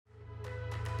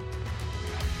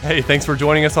Hey, thanks for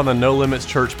joining us on the No Limits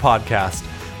Church podcast.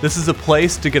 This is a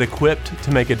place to get equipped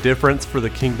to make a difference for the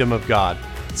kingdom of God.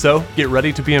 So get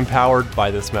ready to be empowered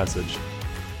by this message.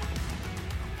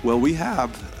 Well, we have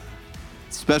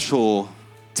a special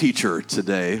teacher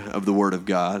today of the Word of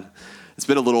God. It's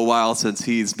been a little while since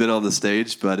he's been on the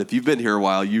stage, but if you've been here a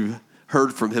while, you've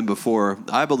heard from him before.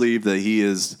 I believe that he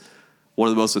is one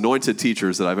of the most anointed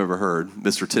teachers that I've ever heard,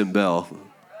 Mr. Tim Bell.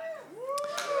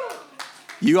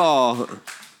 You all,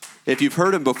 if you've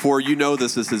heard him before, you know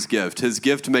this is his gift. His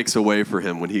gift makes a way for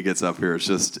him when he gets up here. It's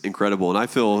just incredible. And I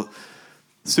feel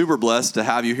super blessed to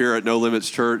have you here at No Limits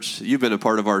Church. You've been a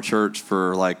part of our church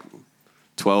for like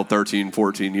 12, 13,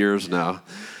 14 years now.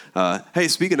 Hey,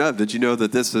 speaking of, did you know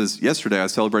that yesterday I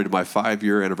celebrated my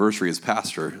 5-year anniversary as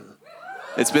pastor.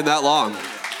 It's been that long.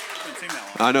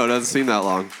 I know, it doesn't seem that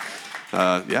long.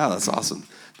 Yeah, that's awesome.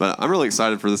 But I'm really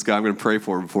excited for this guy. I'm going to pray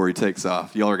for him before he takes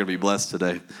off. Y'all are going to be blessed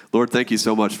today. Lord, thank you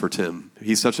so much for Tim.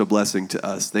 He's such a blessing to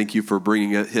us. Thank you for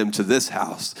bringing him to this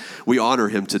house. We honor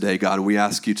him today, God, and we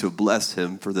ask you to bless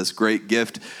him for this great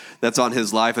gift that's on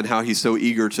his life and how he's so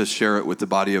eager to share it with the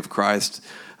body of Christ.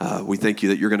 We thank you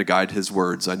that you're going to guide his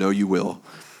words. I know you will.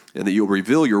 And that you'll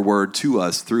reveal your word to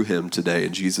us through him today.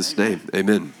 In Jesus' name,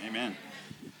 amen. Amen.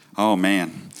 Oh,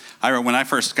 man. When I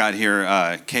first got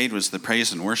here, Cade was the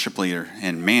praise and worship leader,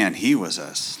 and man, he was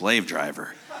a slave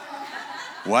driver.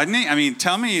 Wasn't he? I mean,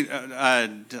 tell me, yeah,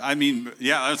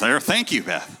 I was there. Thank you,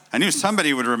 Beth. I knew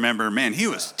somebody would remember, man, he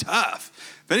was tough,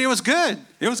 but it was good.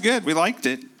 It was good. We liked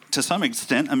it to some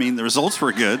extent. I mean, the results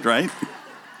were good, right?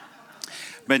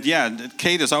 But yeah,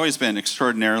 Cade has always been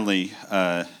extraordinarily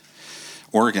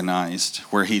organized,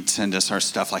 where he'd send us our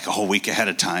stuff like a whole week ahead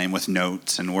of time with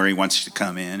notes and where he wants you to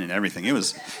come in and everything. It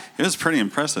was pretty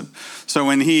impressive. So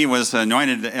when he was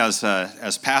anointed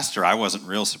as pastor, I wasn't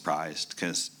real surprised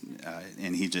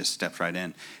and he just stepped right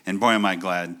in. And boy, am I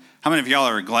glad. How many of y'all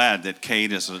are glad that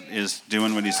Cade is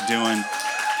doing what he's doing?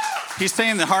 He's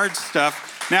saying the hard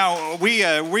stuff. Now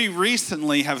we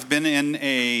recently have been in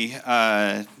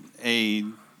a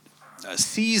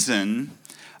season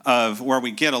of where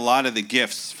we get a lot of the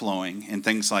gifts flowing and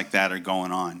things like that are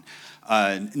going on.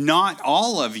 Not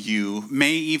all of you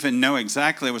may even know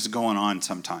exactly what's going on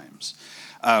sometimes.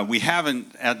 We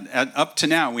haven't, up to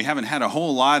now, we haven't had a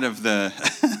whole lot of the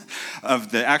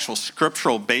of the actual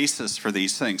scriptural basis for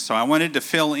these things. So I wanted to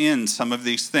fill in some of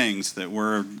these things that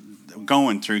we're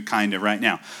going through kind of right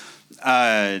now.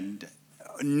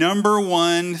 Number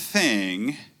one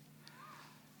thing,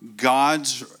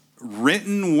 God's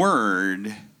written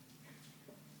word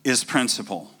is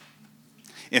principle.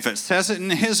 If it says it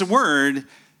in his word,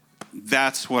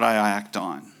 that's what I act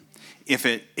on. If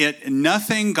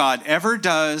nothing God ever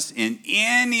does in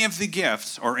any of the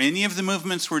gifts or any of the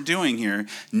movements we're doing here,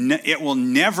 it will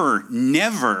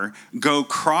never go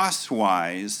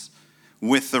crosswise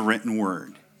with the written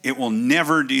word. It will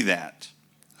never do that.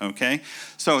 Okay?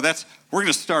 So we're going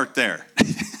to start there.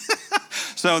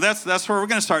 So that's where we're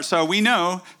going to start. So we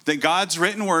know that God's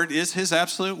written word is his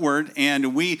absolute word. And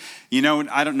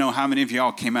I don't know how many of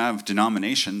y'all came out of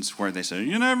denominations where they say,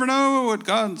 you never know what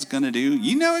God's going to do.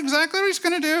 You know exactly what he's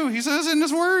going to do. He says in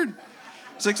his word.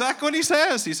 It's exactly what he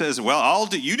says. He says, well,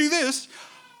 you do this,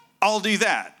 I'll do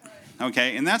that.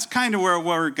 Okay, and that's kind of where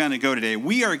we're going to go today.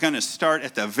 We are going to start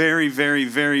at the very, very,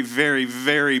 very, very,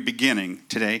 very beginning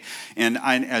today. And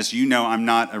as you know, I'm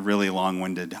not a really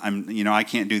long-winded. I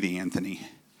can't do the Anthony.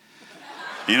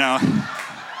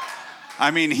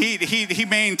 I mean, he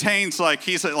maintains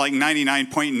he's at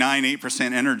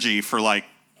 99.98% energy for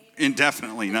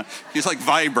indefinitely. He's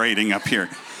vibrating up here.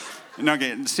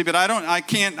 Okay, see, but I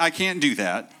can't do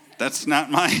that. That's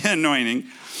not my anointing.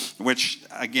 Which,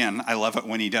 again, I love it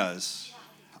when he does.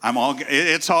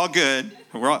 It's all good.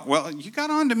 Well, you got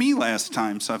on to me last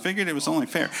time, so I figured it was only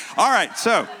fair. All right,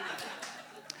 so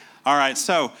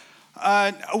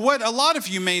what a lot of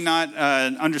you may not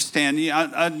understand,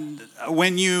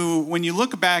 when you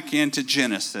look back into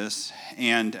Genesis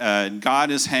and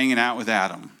God is hanging out with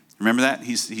Adam. Remember that?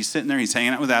 He's sitting there, he's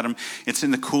hanging out with Adam. It's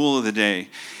in the cool of the day.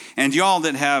 And y'all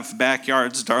that have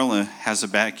backyards, Darla has a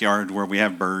backyard where we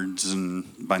have birds and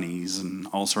bunnies and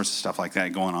all sorts of stuff like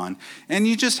that going on. And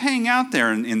you just hang out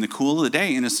there in the cool of the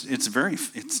day, and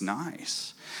it's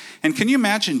nice. And can you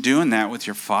imagine doing that with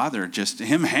your father, just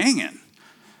him hanging?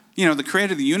 The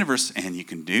creator of the universe, and you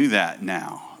can do that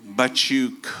now. But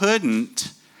you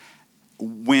couldn't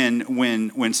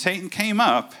when Satan came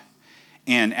up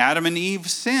and Adam and Eve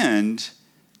sinned,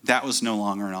 that was no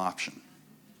longer an option.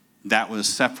 That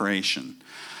was separation.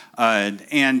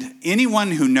 And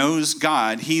anyone who knows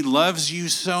God, he loves you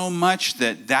so much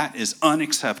that is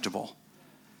unacceptable.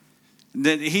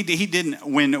 That he didn't,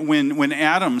 when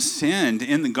Adam sinned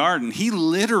in the garden, he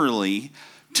literally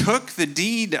took the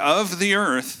deed of the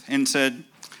earth and said,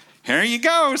 here you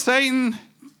go, Satan.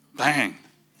 Bang.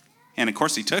 And of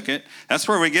course he took it. That's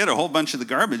where we get a whole bunch of the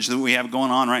garbage that we have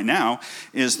going on right now,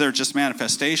 is they're just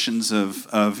manifestations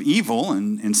of evil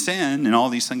and sin and all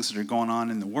these things that are going on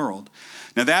in the world.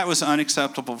 Now that was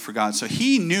unacceptable for God. So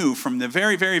he knew from the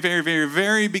very, very, very, very,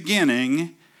 very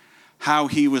beginning how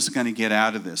he was going to get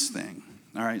out of this thing.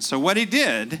 All right, so what he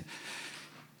did,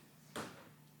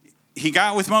 he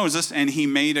got with Moses and he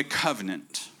made a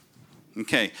covenant.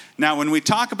 Okay, now when we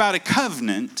talk about a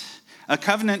covenant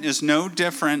is no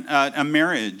different. A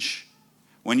marriage,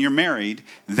 when you're married,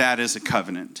 that is a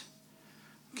covenant.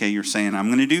 Okay, you're saying, I'm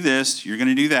going to do this, you're going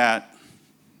to do that,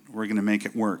 we're going to make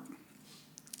it work.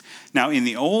 Now, in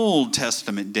the Old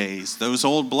Testament days, those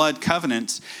old blood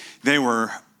covenants, they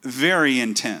were very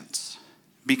intense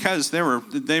because they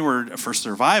were for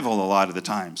survival a lot of the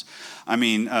times. I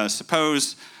mean,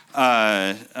 suppose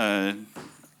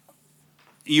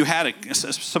you had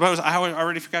suppose I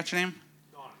already forgot your name?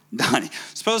 Donnie.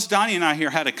 Suppose Donnie and I here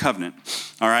had a covenant,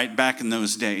 all right, back in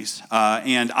those days.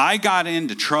 And I got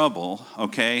into trouble,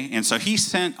 okay? And so he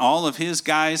sent all of his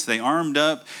guys. They armed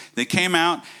up. They came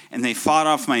out, and they fought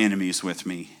off my enemies with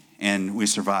me, and we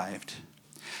survived.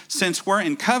 Since we're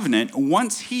in covenant,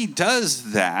 once he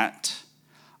does that,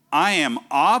 I am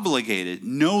obligated.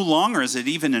 No longer is it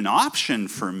even an option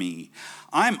for me.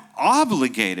 I'm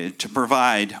obligated to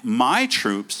provide my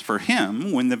troops for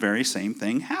him when the very same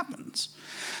thing happens.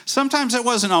 Sometimes it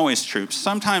wasn't always troops.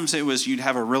 Sometimes it was you'd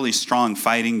have a really strong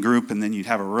fighting group, and then you'd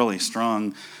have a really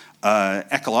strong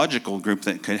ecological group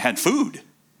that had food.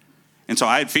 And so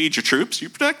I'd feed your troops, you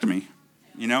protect me,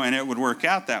 and it would work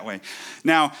out that way.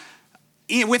 Now,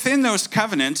 within those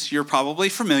covenants, you're probably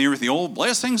familiar with the old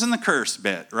blessings and the curse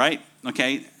bit, right?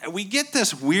 Okay, we get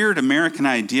this weird American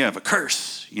idea of a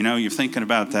curse. You're thinking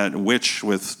about that witch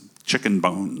with chicken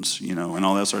bones, and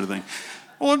all that sort of thing.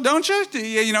 Well, don't you?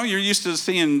 You're used to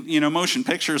seeing, motion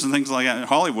pictures and things like that. In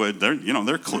Hollywood, they're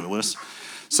clueless.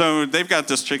 So they've got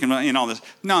this chicken and all this.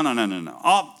 No.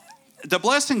 The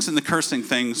blessings and the cursing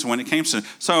things when it came to,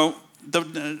 so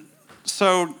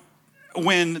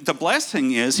when the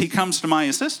blessing is, he comes to my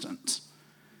assistance.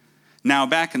 Now,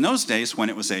 back in those days when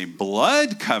it was a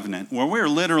blood covenant, where we're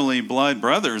literally blood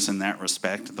brothers in that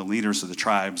respect, the leaders of the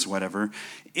tribes, whatever,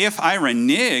 if I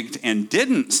reneged and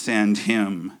didn't send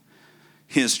him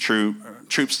his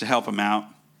troops to help him out,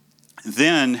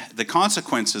 then the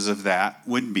consequences of that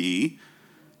would be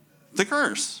the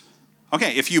curse.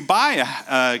 Okay, if you buy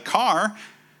a car,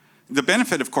 the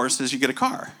benefit, of course, is you get a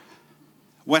car.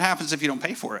 What happens if you don't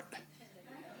pay for it?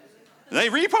 They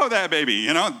repo that baby,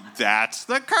 that's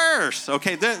the curse.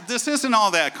 Okay, this isn't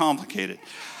all that complicated.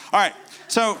 All right,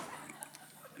 so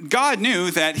God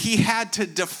knew that he had to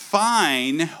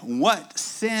define what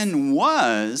sin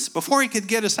was before he could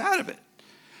get us out of it.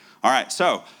 All right,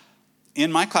 so in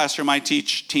my classroom, I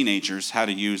teach teenagers how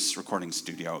to use recording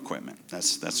studio equipment.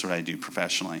 That's what I do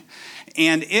professionally.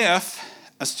 And if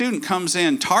a student comes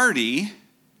in tardy,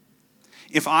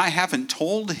 if I haven't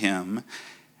told him,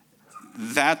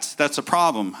 that's a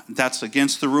problem. That's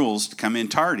against the rules to come in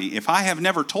tardy. If I have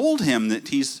never told him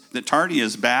that tardy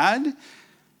is bad,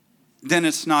 then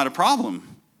it's not a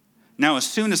problem. Now, as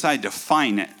soon as I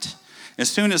define it, as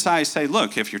soon as I say,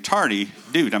 look, if you're tardy,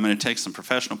 dude, I'm going to take some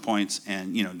professional points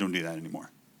and, don't do that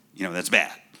anymore. That's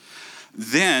bad.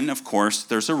 Then, of course,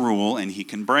 there's a rule and he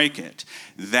can break it.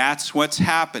 That's what's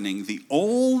happening. The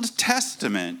Old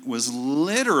Testament was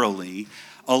literally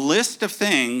a list of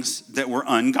things that were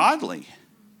ungodly.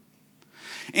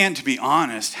 And to be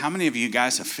honest, how many of you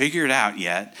guys have figured out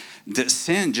yet that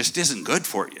sin just isn't good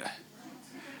for you?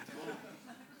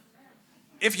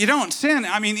 If you don't sin,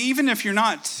 even if you're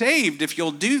not saved, if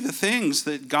you'll do the things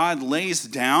that God lays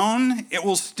down, it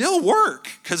will still work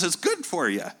because it's good for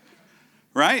you,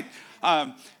 right?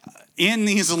 In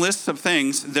these lists of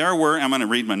things, I'm going to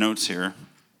read my notes here.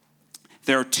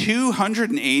 There are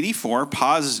 284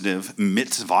 positive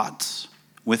mitzvot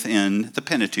within the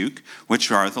Pentateuch,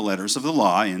 which are the letters of the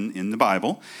law in the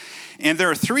Bible. And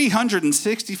there are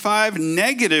 365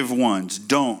 negative ones,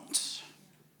 don'ts.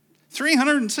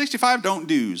 365 don't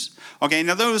do's. Okay,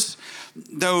 now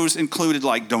those included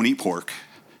like don't eat pork,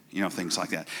 things like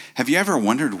that. Have you ever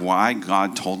wondered why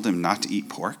God told them not to eat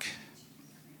pork?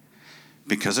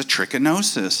 Because of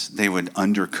trichinosis. They would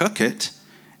undercook it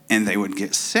and they would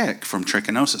get sick from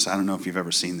trichinosis. I don't know if you've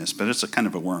ever seen this, but it's a kind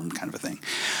of a worm kind of a thing.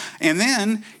 And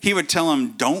then he would tell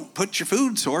them, don't put your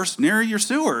food source near your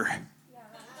sewer.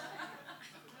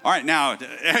 All right, now,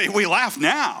 we laugh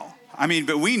now. I mean,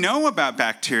 but we know about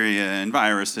bacteria and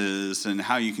viruses and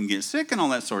how you can get sick and all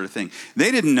that sort of thing. They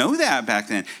didn't know that back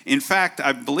then. In fact,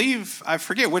 I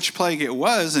forget which plague it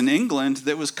was in England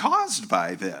that was caused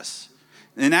by this,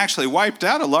 and actually wiped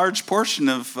out a large portion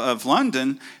of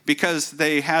London because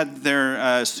they had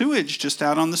their sewage just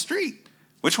out on the street.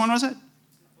 Which one was it?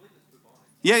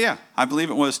 Yeah, I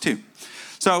believe it was too.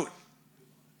 So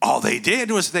all they did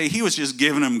was he was just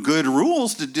giving them good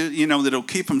rules to do, that'll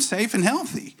keep them safe and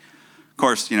healthy. Of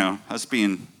course, us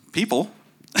being people,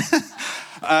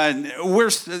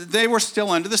 they were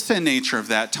still under the sin nature of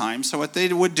that time. So what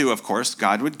they would do, of course,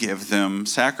 God would give them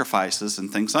sacrifices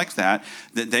and things like that.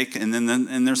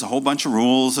 And there's a whole bunch of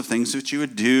rules of things that you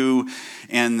would do,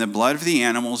 and the blood of the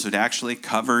animals would actually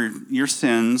cover your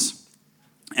sins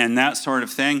and that sort of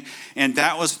thing. And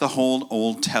that was the whole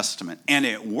Old Testament. And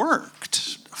it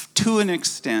worked to an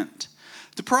extent.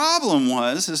 The problem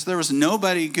was there was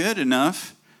nobody good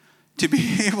enough to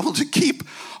be able to keep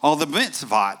all the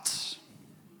mitzvahs.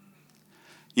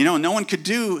 No one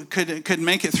could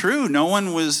make it through. No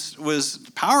one was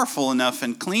powerful enough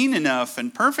and clean enough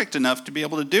and perfect enough to be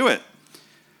able to do it.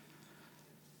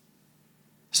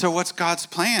 So what's God's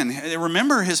plan?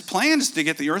 Remember, his plan is to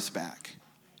get the earth back.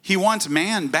 He wants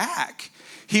man back.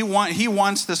 He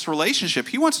wants this relationship.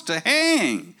 He wants to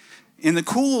hang in the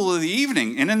cool of the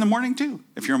evening and in the morning too,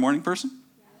 if you're a morning person,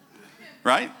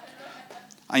 right?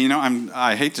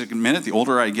 I hate to admit it, the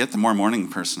older I get, the more morning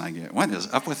person I get. What is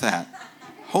up with that?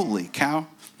 Holy cow.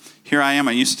 Here I am.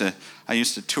 I used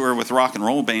to tour with rock and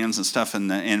roll bands and stuff,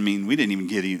 and I mean, we didn't even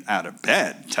get out of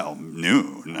bed till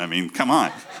noon. I mean, come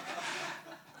on.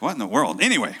 What in the world?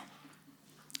 Anyway.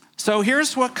 So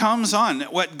here's what comes on.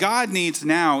 What God needs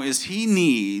now is he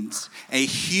needs a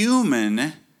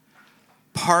human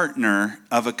partner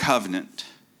of a covenant.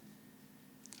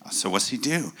 So what's he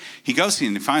do? He goes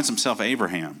and he finds himself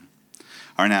Abraham.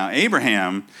 Or now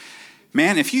Abraham,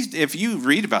 man, if you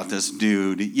read about this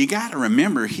dude, you got to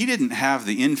remember he didn't have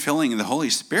the infilling of the Holy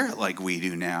Spirit like we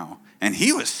do now. And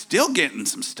he was still getting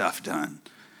some stuff done.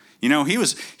 He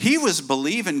was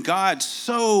believing God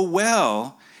so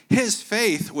well. His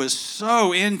faith was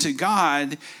so into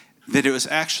God that it was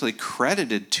actually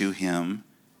credited to him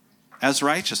as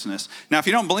righteousness. Now, if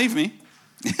you don't believe me,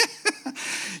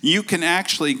 you can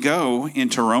actually go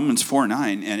into Romans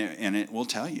 4:9, and it will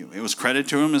tell you. It was credited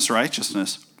to him as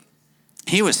righteousness.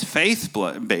 He was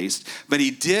faith-based, but he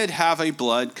did have a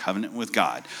blood covenant with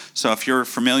God. So if you're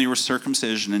familiar with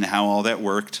circumcision and how all that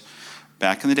worked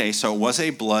back in the day, so it was a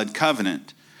blood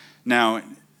covenant. Now,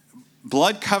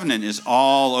 blood covenant is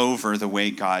all over the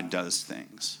way God does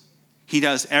things. He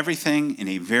does everything in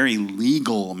a very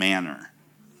legal manner.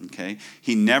 Okay?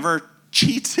 He never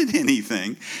cheats at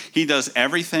anything. He does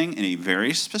everything in a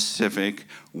very specific,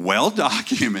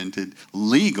 well-documented,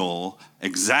 legal,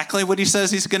 exactly what he says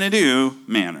he's going to do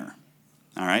manner.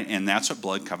 All right? And that's what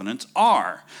blood covenants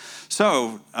are.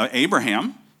 So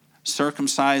Abraham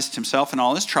circumcised himself and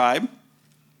all his tribe,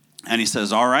 and he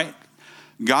says, all right,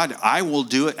 God, I will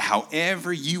do it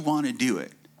however you want to do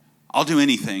it. I'll do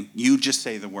anything. You just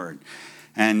say the word.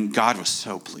 And God was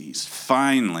so pleased.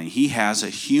 Finally, he has a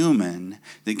human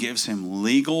that gives him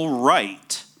legal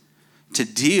right to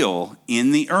deal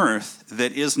in the earth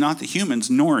that is not the humans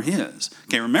nor his.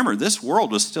 Okay, remember, this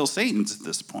world was still Satan's at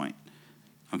this point.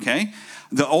 Okay?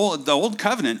 The old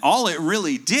covenant, all it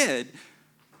really did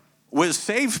was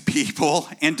save people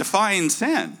and define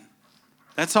sin.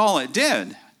 That's all it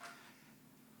did.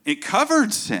 It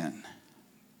covered sin,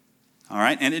 all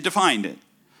right, and it defined it.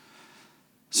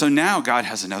 So now God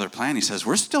has another plan. He says,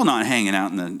 we're still not hanging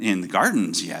out in the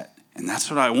gardens yet, and that's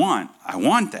what I want. I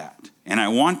want that, and I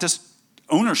want this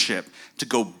ownership to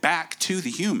go back to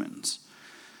the humans.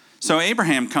 So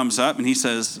Abraham comes up, and he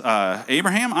says,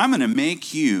 Abraham, I'm going to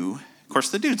make you, of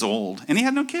course, the dude's old, and he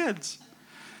had no kids.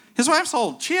 His wife's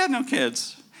old. She had no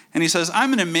kids. And he says,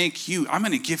 I'm going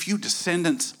to give you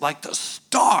descendants like the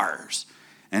stars.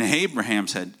 And Abraham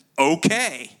said,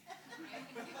 okay.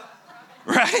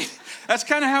 Right? That's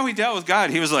kind of how he dealt with God.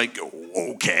 He was like,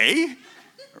 okay.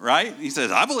 Right? He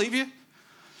says, I believe you.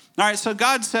 All right, so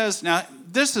God says, now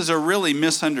this is a really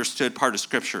misunderstood part of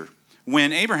Scripture.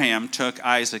 When Abraham took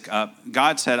Isaac up,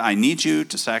 God said, I need you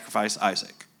to sacrifice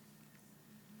Isaac.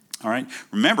 All right?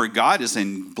 Remember, God is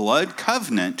in blood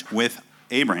covenant with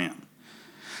Abraham.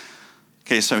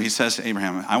 Okay, so he says to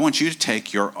Abraham, I want you to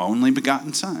take your only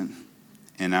begotten son,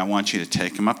 and I want you to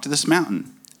take him up to this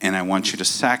mountain, and I want you to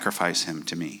sacrifice him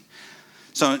to me.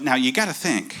 So now you got to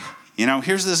think,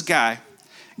 here's this guy.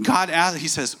 God, he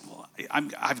says,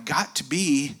 I've got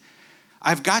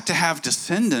to have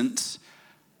descendants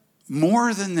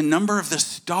more than the number of the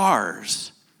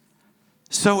stars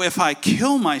So if I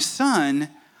kill my son,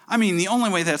 I mean, the only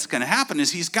way that's going to happen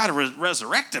is he's got to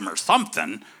resurrect him or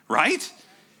something, right?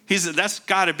 That's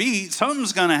got to be,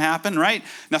 something's going to happen, right?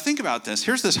 Now think about this.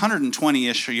 Here's this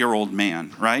 120-ish-year-old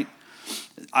man, right?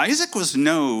 Isaac was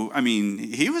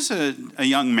he was a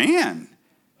young man.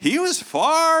 He was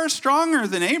far stronger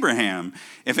than Abraham.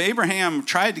 If Abraham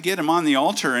tried to get him on the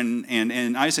altar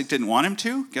and Isaac didn't want him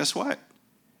to, guess what?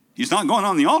 He's not going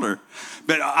on the altar.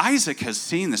 But Isaac has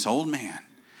seen this old man.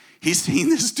 He's seen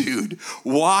this dude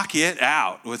walk it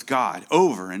out with God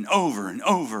over and over and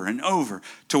over and over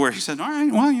to where he said, all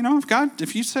right, well,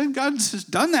 if you said God's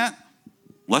done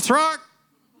let's rock.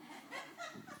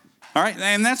 All right,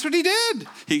 and that's what he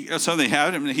did. So they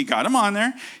had him, he got him on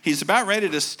there. He's about ready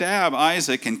to stab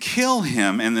Isaac and kill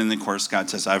him. And then, of course, God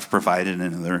says, I've provided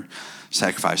another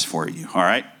sacrifice for you. All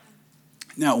right?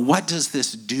 Now, what does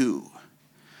this do?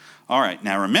 All right,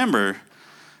 now remember,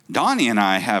 Donnie and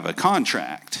I have a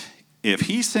contract. If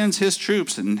he sends his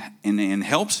troops and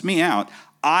helps me out,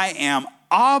 I am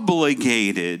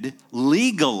obligated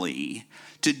legally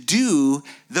to do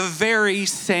the very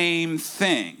same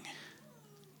thing.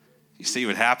 You see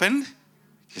what happened?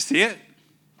 You see it?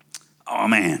 Oh,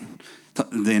 man.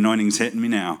 The anointing's hitting me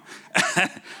now.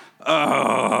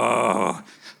 Oh,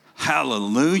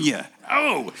 hallelujah.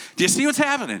 Oh, do you see what's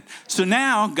happening? So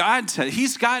now God said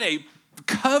he's got a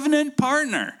covenant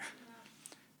partner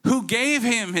who gave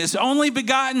him his only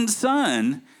begotten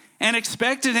son and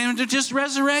expected him to just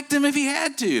resurrect him if he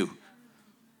had to.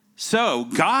 So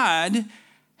God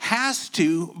has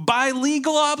to, by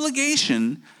legal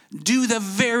obligation, do the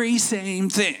very same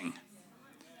thing.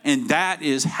 And that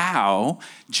is how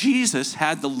Jesus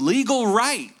had the legal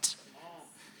right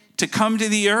to come to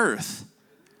the earth.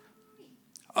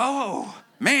 Oh,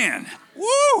 man.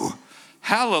 Woo!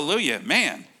 Hallelujah.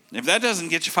 Man, if that doesn't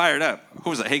get you fired up, what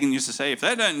was that Hagen used to say? If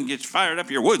that doesn't get you fired up,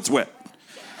 your wood's wet.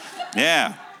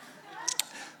 Yeah.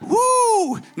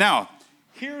 Woo! Now,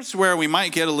 here's where we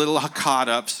might get a little caught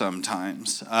up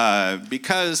sometimes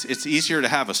because it's easier to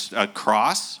have a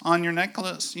cross on your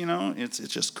necklace, It's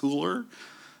just cooler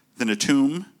than a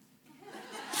tomb.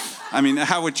 I mean,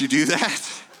 how would you do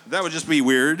that? That would just be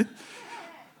weird.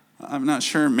 I'm not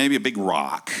sure. Maybe a big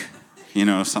rock,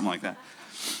 something like that.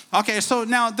 Okay, so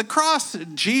now the cross,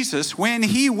 Jesus, when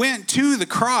he went to the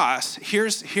cross,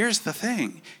 here's the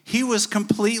thing. He was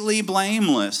completely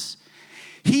blameless.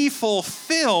 He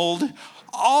fulfilled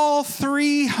all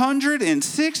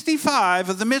 365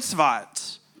 of the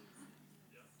mitzvot.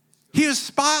 He was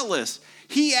spotless.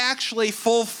 He actually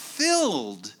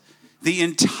fulfilled the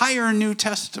entire New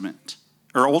Testament,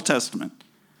 or Old Testament.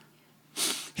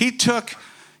 He took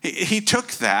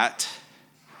that,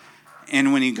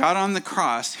 and when he got on the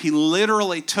cross, he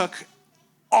literally took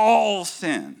all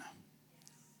sin.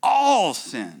 All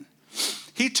sin.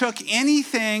 He took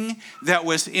anything that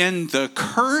was in the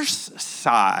curse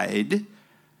side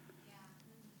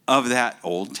of that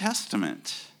Old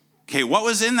Testament. Okay, what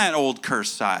was in that old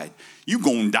curse side? You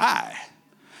gonna die.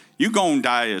 You gonna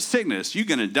die of sickness. You're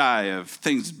gonna die of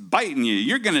things biting you.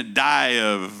 You're gonna die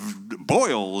of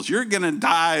boils. You're gonna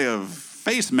die of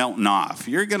face melting off.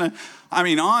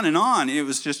 on and on. It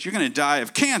was just, you're gonna die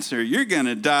of cancer. You're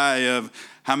gonna die of,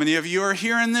 how many of you are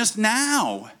hearing this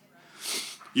now?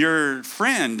 Your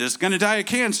friend is gonna die of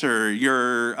cancer.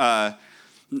 Your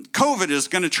COVID is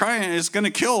going to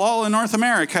kill all in North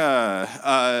America.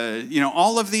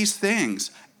 All of these things,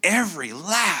 every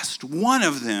last one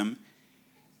of them,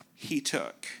 he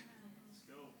took.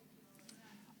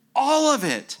 All of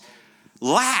it.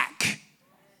 Lack,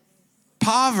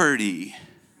 poverty,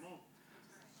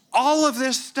 all of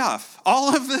this stuff,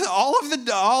 all of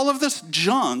this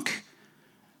junk,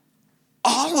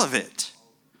 all of it.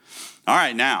 All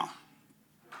right, now.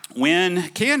 When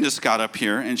Candace got up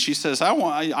here and she says, I'm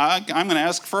going to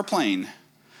ask for a plane.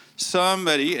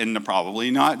 Somebody, and probably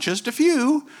not just a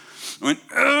few, went,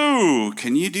 oh,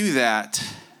 can you do that?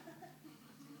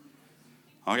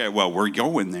 Okay, well, we're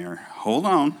going there. Hold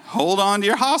on to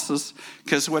your horses.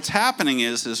 Because what's happening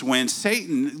is when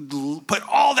Satan put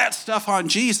all that stuff on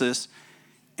Jesus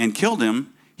and killed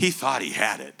him, he thought he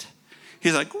had it.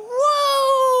 He's like,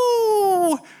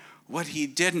 whoa! What he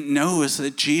didn't know is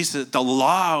that the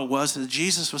law was that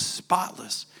Jesus was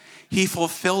spotless. He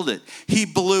fulfilled it. He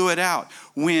blew it out.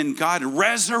 When God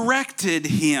resurrected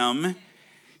him,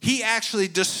 he actually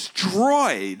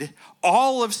destroyed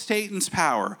all of Satan's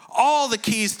power, all the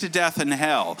keys to death and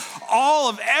hell, all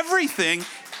of everything.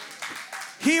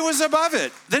 He was above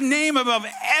it, the name above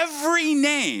every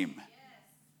name.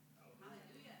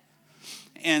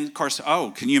 And of course,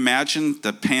 can you imagine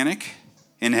the panic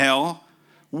in hell?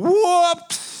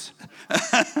 Whoops!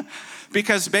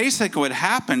 Because basically what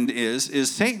happened is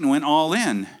Satan went all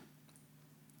in.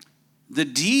 The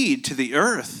deed to the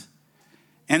earth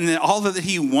and then all that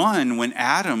he won when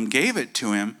Adam gave it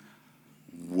to him,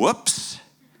 whoops,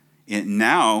 it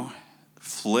now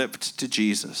flipped to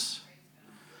Jesus.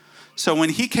 So when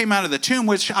he came out of the tomb,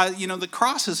 which, the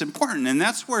cross is important, and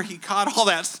that's where he caught all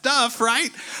that stuff, right?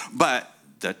 But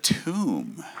the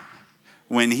tomb,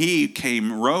 when he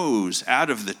rose out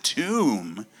of the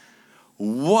tomb,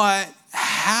 what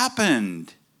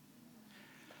happened?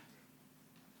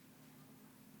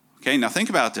 Okay, now think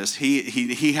about this.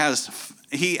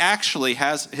 He actually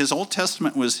has, his Old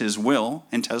Testament was his will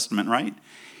and testament, right?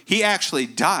 He actually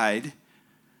died,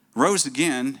 rose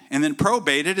again, and then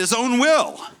probated his own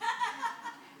will.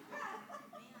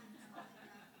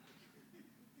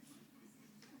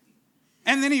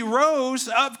 And then he rose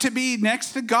up to be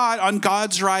next to God on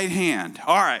God's right hand.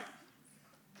 All right.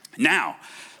 Now,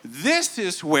 this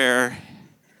is where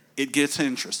it gets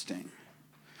interesting.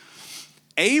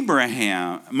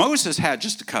 Moses had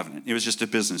just a covenant. It was just a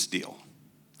business deal.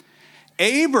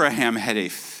 Abraham had a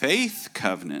faith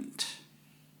covenant.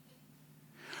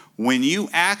 When you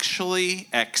actually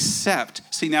accept,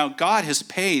 see, now God has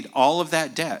paid all of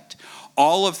that debt,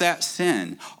 all of that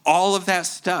sin, all of that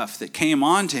stuff that came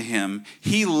onto him.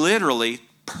 He literally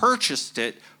purchased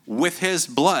it with his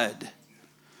blood.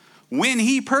 When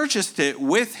he purchased it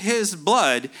with his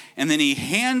blood, and then he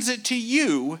hands it to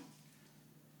you,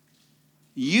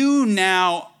 you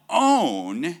now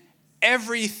own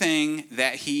everything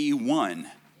that he won.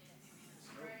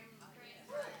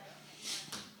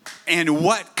 And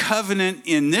what covenant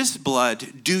in this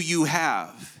blood do you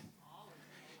have?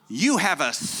 You have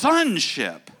a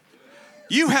sonship.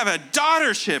 You have a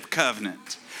daughtership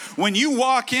covenant. When you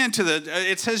walk into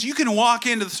it says you can walk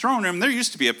into the throne room. There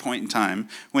used to be a point in time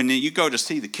when you go to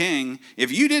see the king.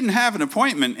 If you didn't have an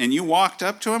appointment and you walked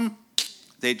up to him,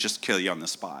 they'd just kill you on the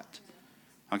spot.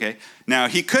 Okay? Now,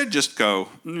 he could just go,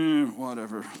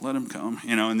 whatever, let him come,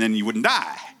 and then you wouldn't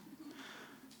die.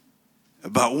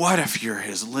 But what if you're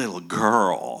his little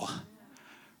girl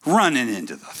running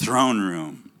into the throne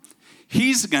room?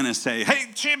 He's going to say,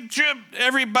 hey, chip,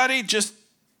 everybody, just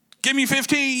give me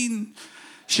 15.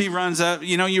 She runs up,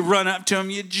 you run up to him,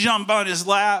 you jump on his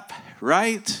lap,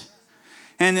 right?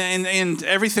 And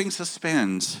everything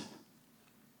suspends.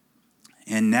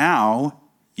 And now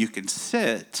you can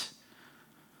sit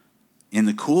in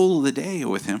the cool of the day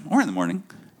with him, or in the morning,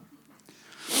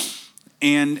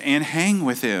 and hang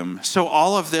with him. So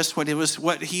all of this,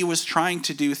 what he was trying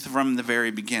to do from the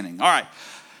very beginning. All right,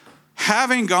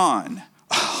 having gone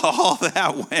all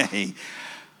that way,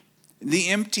 the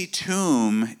empty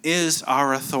tomb is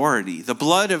our authority. The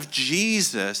blood of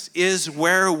Jesus is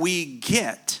where we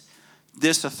get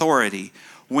this authority.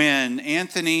 When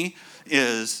Anthony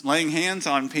is laying hands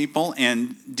on people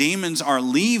and demons are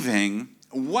leaving,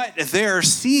 what they're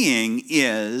seeing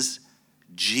is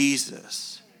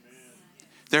Jesus.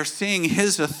 They're seeing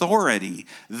his authority.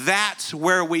 That's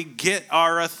where we get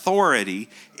our authority,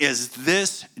 is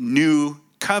this new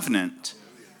covenant.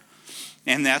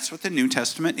 And that's what the New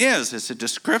Testament is. It's a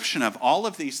description of all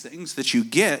of these things that you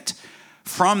get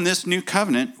from this new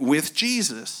covenant with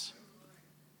Jesus.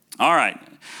 All right.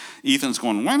 Ethan's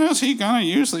going, when is he going to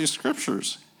use these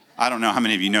scriptures? I don't know how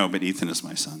many of you know, but Ethan is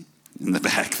my son in the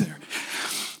back there.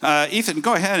 Ethan,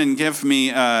 go ahead and give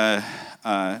me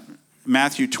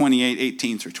Matthew 28,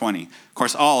 18 through 20. Of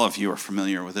course, all of you are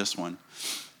familiar with this one.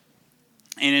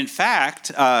 And in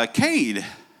fact, Cade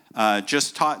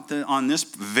just taught on this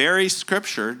very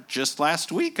scripture just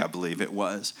last week, I believe it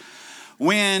was,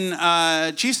 when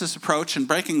Jesus approached and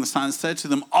breaking the sign said to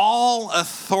them, all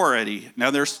authority. Now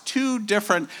there's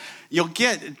you'll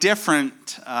get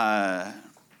different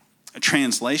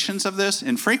translations of this,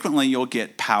 and frequently you'll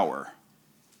get power.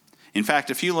 In fact,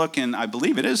 if you look in, I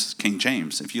believe it is King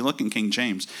James. If you look in King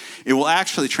James, it will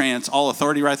actually all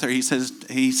authority right there. He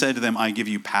said to them, I give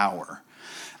you power.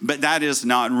 But that is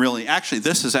not really, actually,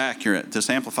 this is accurate, this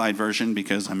amplified version,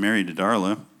 because I'm married to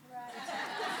Darla.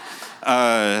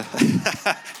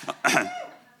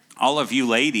 All of you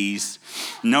ladies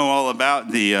know all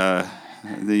about the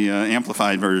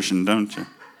amplified version, don't you?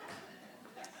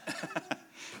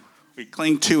 We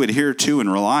cling to, adhere to, and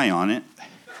rely on it.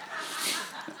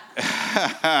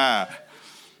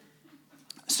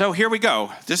 So here we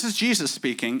go. This is Jesus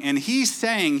speaking, and he's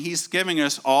saying he's giving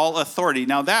us all authority.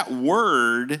 Now that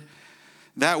word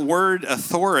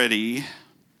authority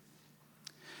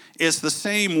is the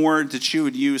same word that you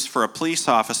would use for a police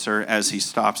officer as he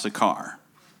stops a car.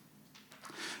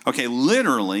 Okay,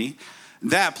 literally,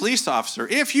 that police officer,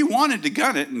 if you wanted to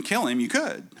gun it and kill him, you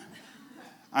could.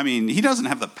 I mean, he doesn't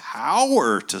have the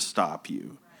power to stop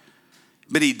you,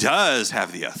 but he does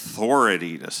have the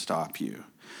authority to stop you.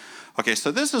 Okay,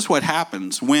 so this is what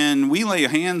happens when we lay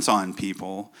hands on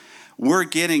people. We're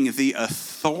getting the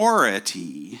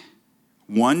authority,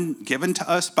 one given to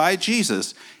us by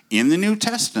Jesus in the New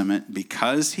Testament,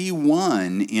 because he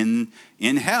won in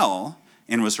hell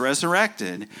and was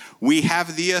resurrected. We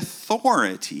have the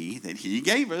authority that he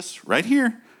gave us right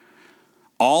here.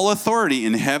 All authority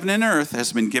in heaven and earth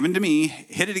has been given to me.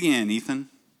 Hit it again, Ethan.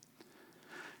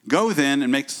 Go then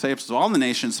and make disciples of all the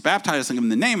nations, baptizing them in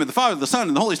the name of the Father, the Son,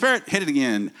 and the Holy Spirit. Hit it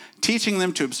again. Teaching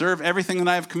them to observe everything that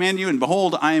I have commanded you. And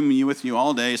behold, I am with you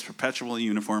all days, perpetually,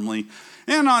 uniformly,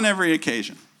 and on every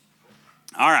occasion.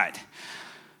 All right.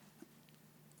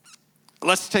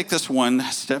 Let's take this one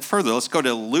step further. Let's go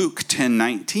to Luke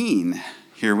 10:19.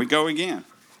 Here we go again.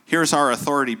 Here's our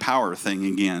authority power thing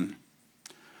again.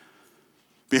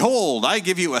 Behold, I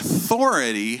give you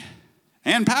authority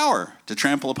and power to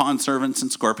trample upon serpents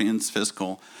and scorpions,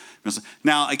 physical.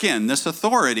 Now, again, this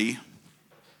authority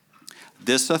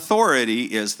is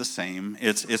the same.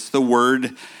 It's the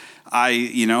word,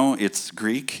 it's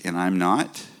Greek, and I'm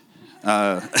not.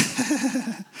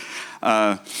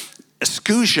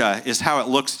 Exousia is how it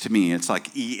looks to me. It's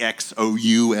like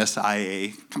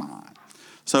EXOUSIA. Come on.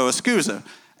 So exousia.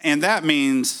 And that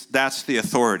means that's the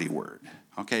authority word.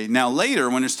 Okay, now later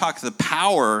when it's talking the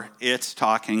power, it's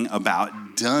talking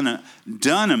about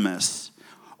dunamis,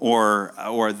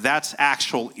 or that's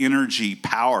actual energy,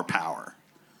 power.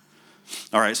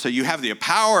 All right, so you have the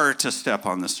power to step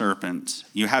on the serpents.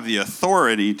 You have the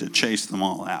authority to chase them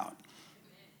all out.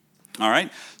 All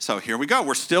right, so here we go.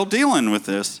 We're still dealing with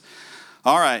this.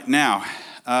 All right, now,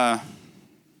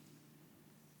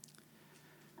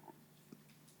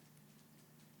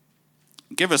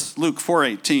 give us Luke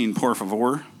 4:18, por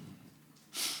favor.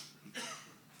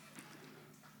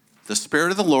 The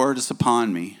Spirit of the Lord is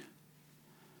upon me,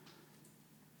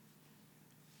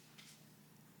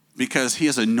 because he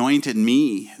has anointed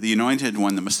me, the anointed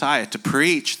one, the Messiah, to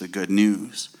preach the good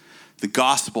news, the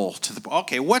gospel to the poor.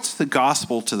 Okay, what's the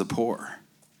gospel to the poor?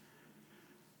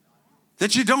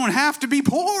 That you don't have to be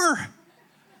poor.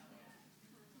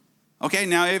 Okay,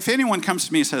 now if anyone comes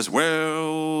to me and says,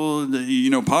 well,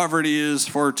 poverty is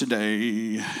for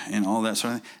today and all that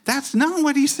sort of thing, that's not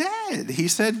what he said. He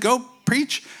said, go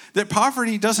preach that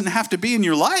poverty doesn't have to be in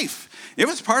your life. It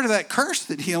was part of that curse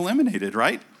that he eliminated,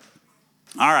 right?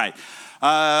 All right.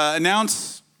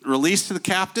 Announce release to the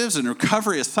captives and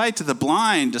recovery of sight to the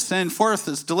blind, to send forth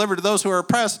is delivered to those who are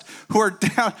oppressed, who are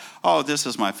down. Oh, this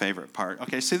is my favorite part.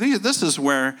 Okay, see, this is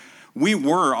where we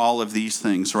were all of these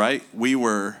things, right? We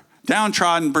were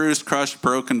downtrodden, bruised, crushed,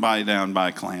 broken down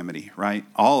by calamity, right?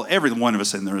 Every one of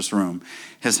us in this room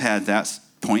has had that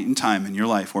point in time in your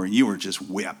life where you were just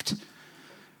whipped.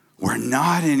 We're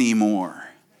not anymore.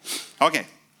 Okay,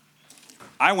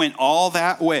 I went all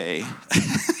that way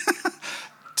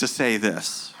to say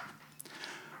this.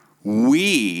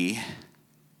 We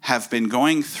have been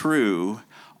going through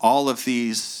all of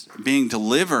these, being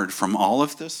delivered from all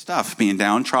of this stuff, being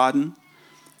downtrodden,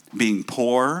 being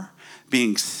poor,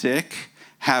 being sick,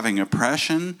 having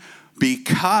oppression,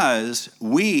 because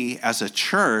we as a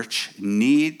church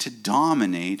need to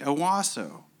dominate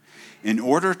Owasso. In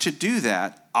order to do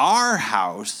that, our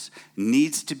house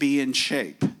needs to be in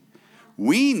shape.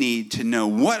 We need to know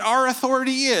what our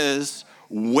authority is,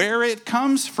 where it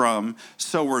comes from,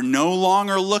 so we're no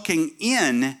longer looking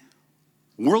in,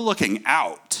 we're looking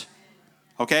out.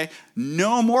 Okay?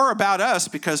 No more about us,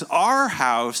 because our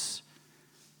house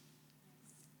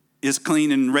is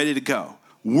clean and ready to go.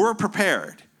 We're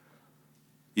prepared.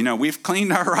 We've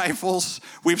cleaned our rifles.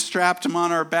 We've strapped them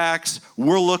on our backs.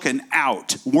 We're looking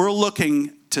out. We're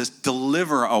looking to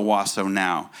deliver Owasso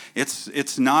now.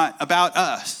 It's not about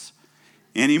us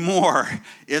anymore.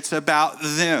 It's about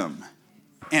them.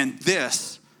 And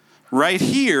this right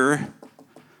here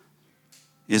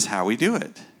is how we do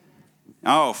it.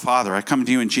 Oh, Father, I come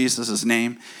to you in Jesus'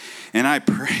 name, and I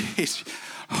praise you.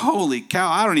 Holy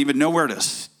cow, I don't even know where to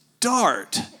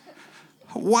start.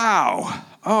 Wow.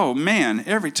 Oh, man,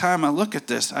 every time I look at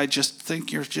this, I just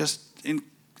think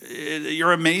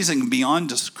you're amazing beyond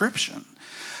description.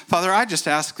 Father, I just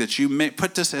ask that you may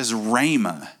put this as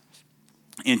rhema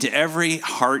into every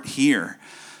heart here.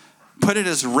 Put it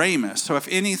as rhema. So if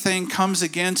anything comes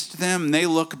against them, they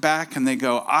look back and they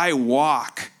go, I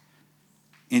walk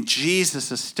in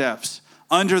Jesus' steps.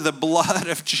 Under the blood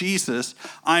of Jesus,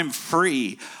 I'm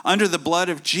free. Under the blood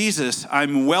of Jesus,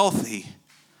 I'm wealthy.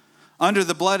 Under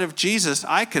the blood of Jesus,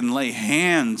 I can lay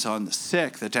hands on the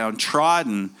sick, the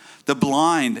downtrodden, the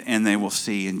blind, and they will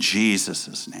see in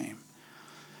Jesus' name.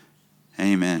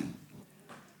 Amen.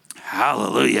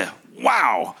 Hallelujah.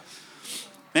 Wow.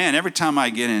 Man, every time I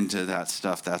get into that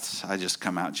stuff, I just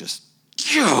come out just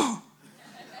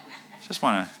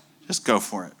want to just go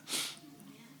for it.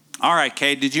 All right,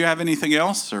 Kate, did you have anything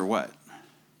else or what?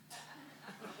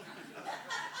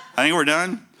 I think we're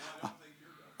done.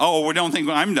 Oh, we don't think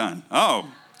I'm done.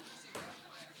 Oh.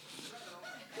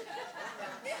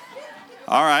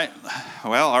 All right.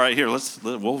 Well, all right, here, we'll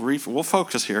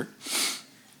focus here.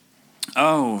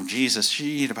 Oh, Jesus.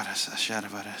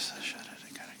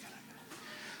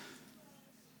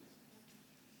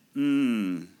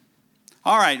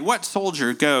 All right, what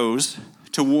soldier goes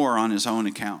to war on his own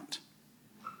account?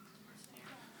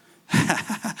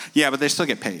 Yeah, but they still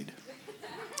get paid.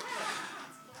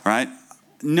 Right?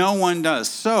 No one does.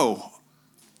 So,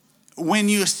 when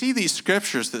you see these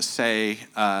scriptures that say,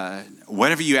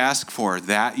 whatever you ask for,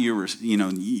 that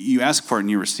you ask for it and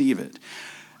you receive it,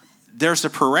 there's a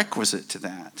prerequisite to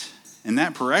that. And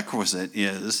that prerequisite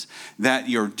is that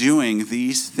you're doing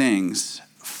these things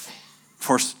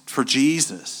for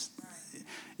Jesus.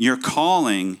 Your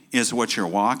calling is what you're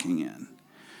walking in.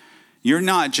 You're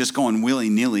not just going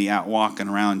willy-nilly out walking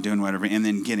around doing whatever and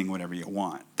then getting whatever you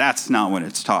want. That's not what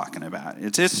it's talking about.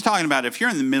 It's talking about if you're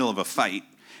in the middle of a fight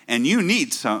and you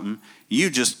need something,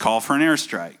 you just call for an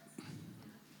airstrike.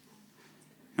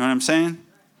 You know what I'm saying?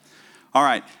 All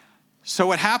right. So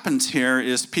what happens here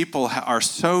is people are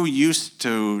so used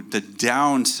to the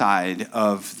downside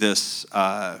of this,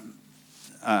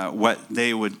 what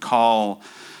they would call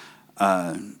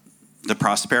the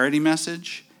prosperity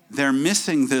message. They're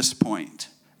missing this point.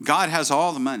 God has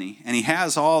all the money, and he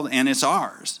has all, and it's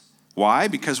ours. Why?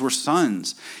 Because we're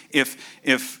sons.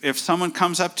 If someone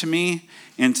comes up to me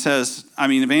and says,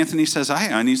 if Anthony says,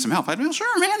 I need some help, I'd be,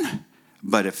 sure, man.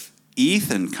 But if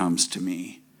Ethan comes to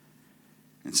me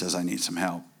and says, I need some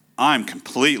help, I'm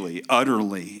completely,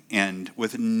 utterly, and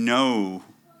with no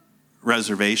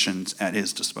reservations at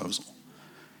his disposal.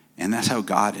 And that's how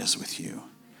God is with you.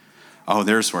 Oh,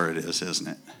 there's where it is, isn't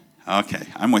it? Okay,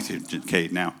 I'm with you,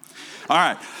 Kate, now. All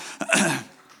right.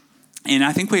 And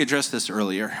I think we addressed this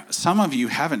earlier. Some of you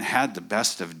haven't had the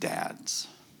best of dads.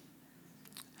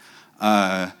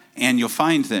 And you'll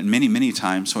find that many, many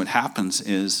times what happens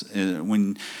is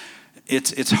when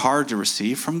it's hard to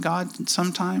receive from God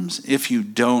sometimes if you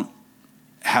don't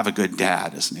have a good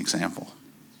dad, as an example.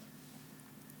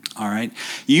 All right?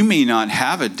 You may not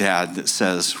have a dad that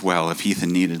says, well, if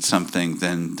Ethan needed something,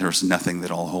 then there's nothing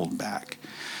that'll hold back.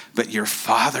 But your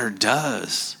Father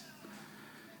does.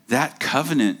 That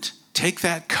covenant, take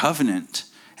that covenant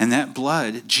and that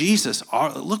blood. Jesus,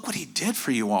 look what he did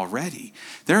for you already.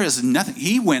 There is nothing.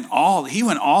 He went all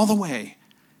the way.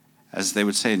 As they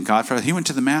would say in Godfather, he went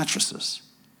to the mattresses.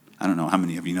 I don't know how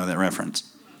many of you know that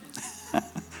reference.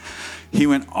 He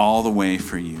went all the way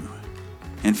for you.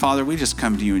 And Father, we just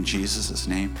come to you in Jesus'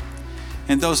 name.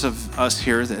 And those of us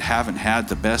here that haven't had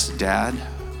the best dad,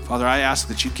 Father, I ask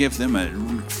that you give them a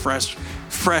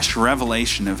fresh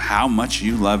revelation of how much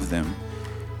you love them.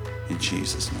 In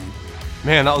Jesus' name.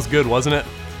 Man, that was good, wasn't it?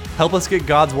 Help us get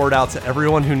God's word out to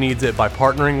everyone who needs it by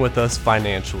partnering with us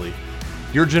financially.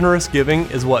 Your generous giving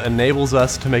is what enables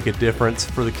us to make a difference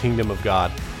for the kingdom of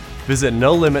God. Visit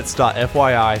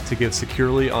NoLimits.fyi to give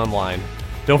securely online.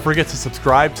 Don't forget to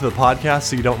subscribe to the podcast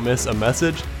so you don't miss a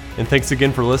message. And thanks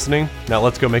again for listening. Now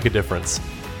let's go make a difference.